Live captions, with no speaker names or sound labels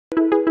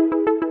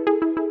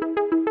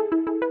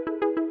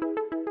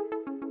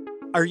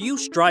Are you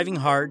striving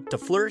hard to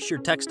flourish your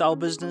textile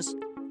business?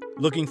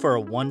 Looking for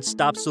a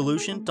one-stop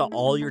solution to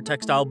all your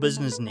textile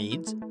business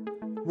needs?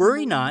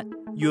 Worry not,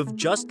 you have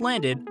just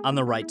landed on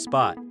the right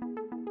spot.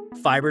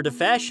 Fiber to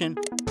Fashion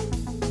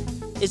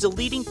is a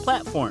leading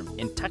platform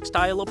in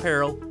textile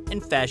apparel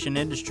and fashion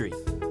industry,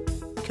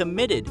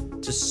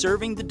 committed to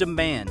serving the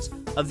demands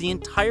of the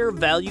entire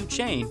value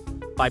chain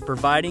by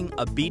providing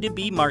a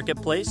B2B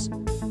marketplace,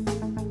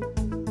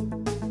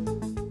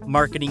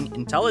 marketing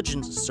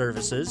intelligence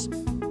services,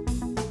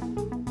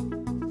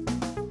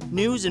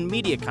 news and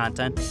media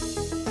content,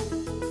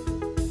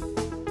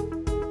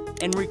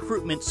 and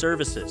recruitment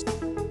services.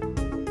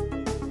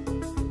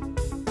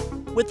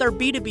 With our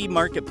B2B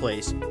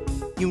marketplace,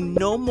 you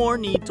no more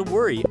need to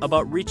worry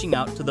about reaching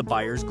out to the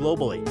buyers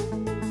globally.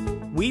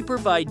 We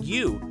provide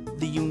you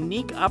the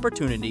unique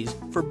opportunities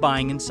for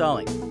buying and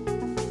selling.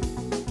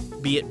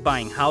 Be it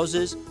buying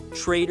houses,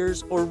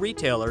 traders, or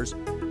retailers,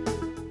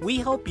 we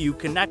help you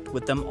connect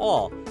with them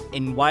all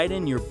and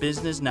widen your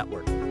business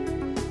network.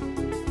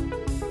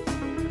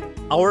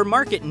 Our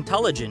market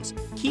intelligence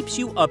keeps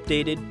you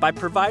updated by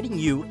providing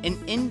you an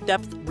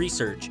in-depth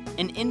research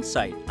and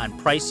insight on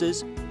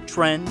prices,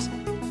 trends,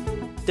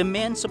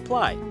 demand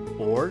supply,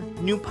 or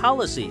new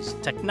policies,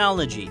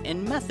 technology,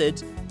 and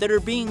methods that are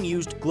being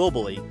used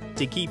globally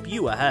to keep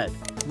you ahead.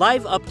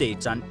 Live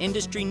updates on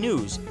industry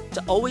news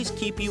to always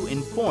keep you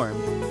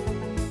informed,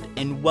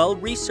 and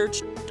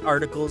well-researched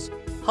articles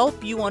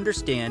help you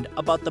understand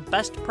about the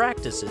best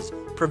practices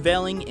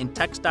prevailing in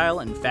textile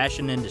and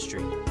fashion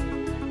industry.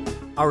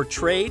 Our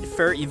Trade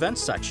Fair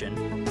Events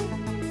section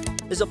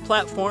is a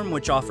platform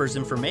which offers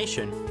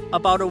information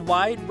about a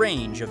wide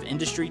range of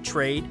industry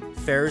trade,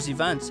 fairs,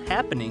 events,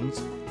 happenings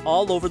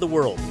all over the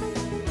world.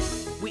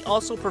 We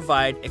also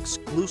provide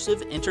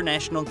exclusive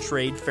international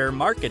trade fair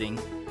marketing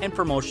and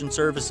promotion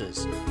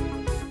services.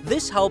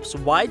 This helps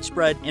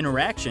widespread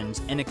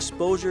interactions and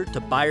exposure to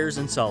buyers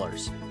and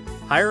sellers.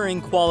 Hiring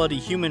quality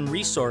human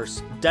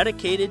resource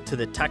dedicated to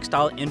the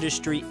textile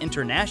industry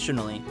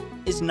internationally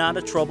is not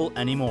a trouble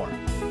anymore.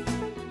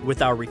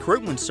 With our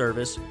recruitment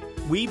service,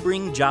 we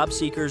bring job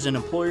seekers and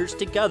employers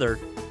together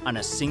on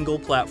a single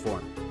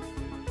platform.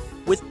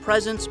 With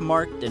presence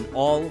marked in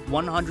all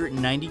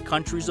 190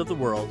 countries of the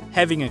world,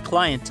 having a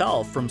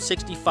clientele from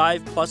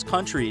 65 plus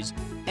countries,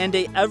 and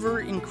an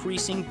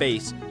ever-increasing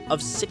base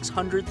of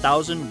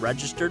 600,000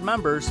 registered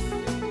members,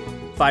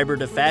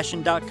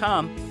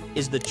 fibertofashion.com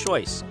is the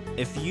choice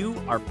if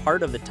you are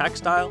part of the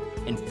textile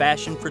and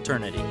fashion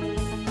fraternity.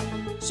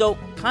 So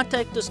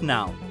contact us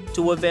now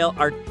to avail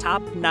our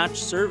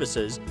top-notch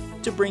services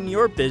to bring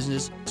your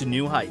business to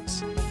new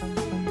heights.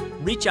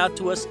 Reach out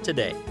to us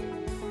today.